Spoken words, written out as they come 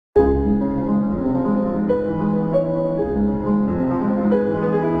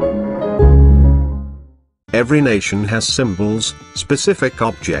Every nation has symbols, specific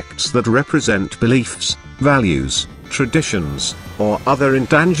objects that represent beliefs, values, traditions, or other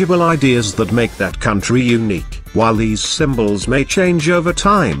intangible ideas that make that country unique. While these symbols may change over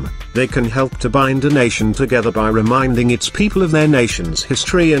time, they can help to bind a nation together by reminding its people of their nation's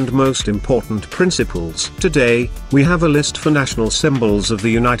history and most important principles. Today, we have a list for national symbols of the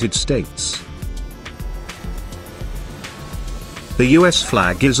United States. The US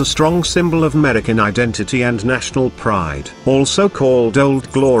flag is a strong symbol of American identity and national pride. Also called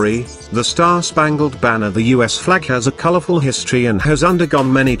Old Glory, the Star-Spangled Banner. The US flag has a colorful history and has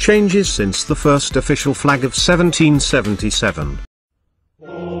undergone many changes since the first official flag of 1777.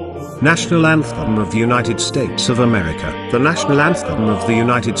 National Anthem of the United States of America. The national anthem of the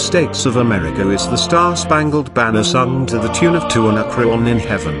United States of America is the Star-Spangled Banner, sung to the tune of To an Acroon in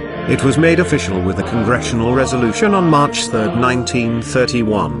Heaven. It was made official with a congressional resolution on March 3,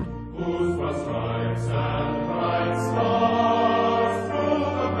 1931.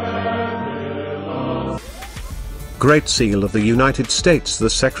 Great Seal of the United States. The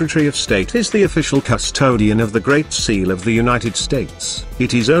Secretary of State is the official custodian of the Great Seal of the United States.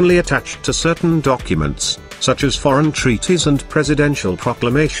 It is only attached to certain documents, such as foreign treaties and presidential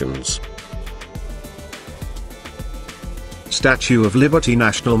proclamations. Statue of Liberty.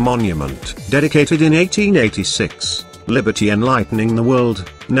 National Monument. Dedicated in 1886, Liberty Enlightening the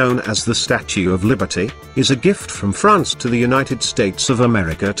World, known as the Statue of Liberty, is a gift from France to the United States of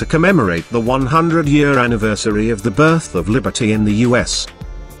America to commemorate the 100-year anniversary of the birth of liberty in the US.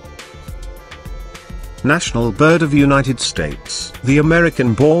 National Bird of United States. The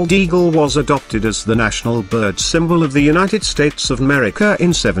American bald eagle was adopted as the national bird symbol of the United States of America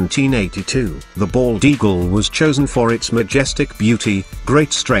in 1782. The bald eagle was chosen for its majestic beauty,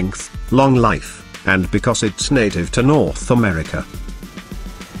 great strength, long life, and because it's native to North America.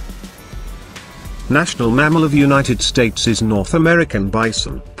 National Mammal of United States is North American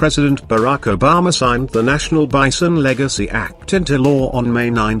bison. President Barack Obama signed the National Bison Legacy Act into law on May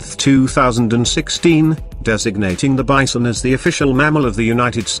 9, 2016, designating the bison as the official mammal of the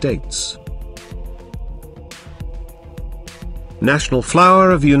United States. National Flower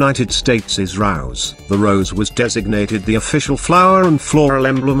of United States is Rose. The rose was designated the official flower and floral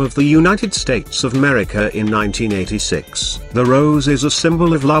emblem of the United States of America in 1986. The rose is a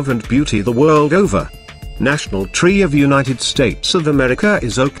symbol of love and beauty the world over. National Tree of United States of America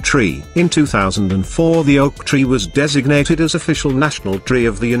is Oak Tree. In 2004, the oak tree was designated as official national tree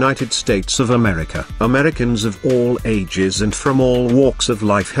of the United States of America. Americans of all ages and from all walks of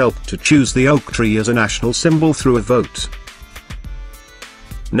life helped to choose the oak tree as a national symbol through a vote.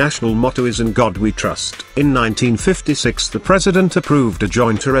 National motto is In God We Trust. In 1956, the President approved a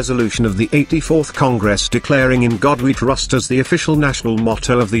joint resolution of the 84th Congress declaring In God We Trust as the official national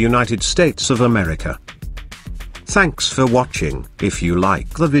motto of the United States of America. Thanks for watching. If you like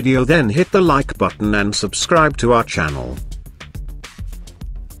the video, then hit the like button and subscribe to our channel.